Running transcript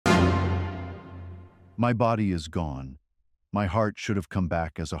My body is gone. My heart should have come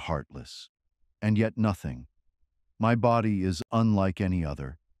back as a heartless. And yet nothing. My body is unlike any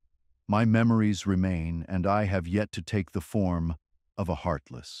other. My memories remain, and I have yet to take the form of a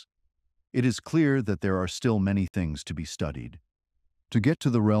heartless. It is clear that there are still many things to be studied. To get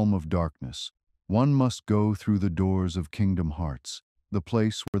to the realm of darkness, one must go through the doors of Kingdom Hearts, the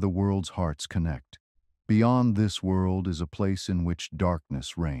place where the world's hearts connect. Beyond this world is a place in which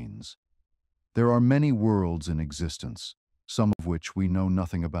darkness reigns. There are many worlds in existence, some of which we know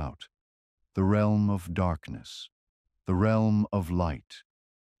nothing about. The realm of darkness, the realm of light,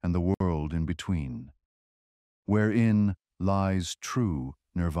 and the world in between, wherein lies true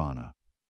nirvana.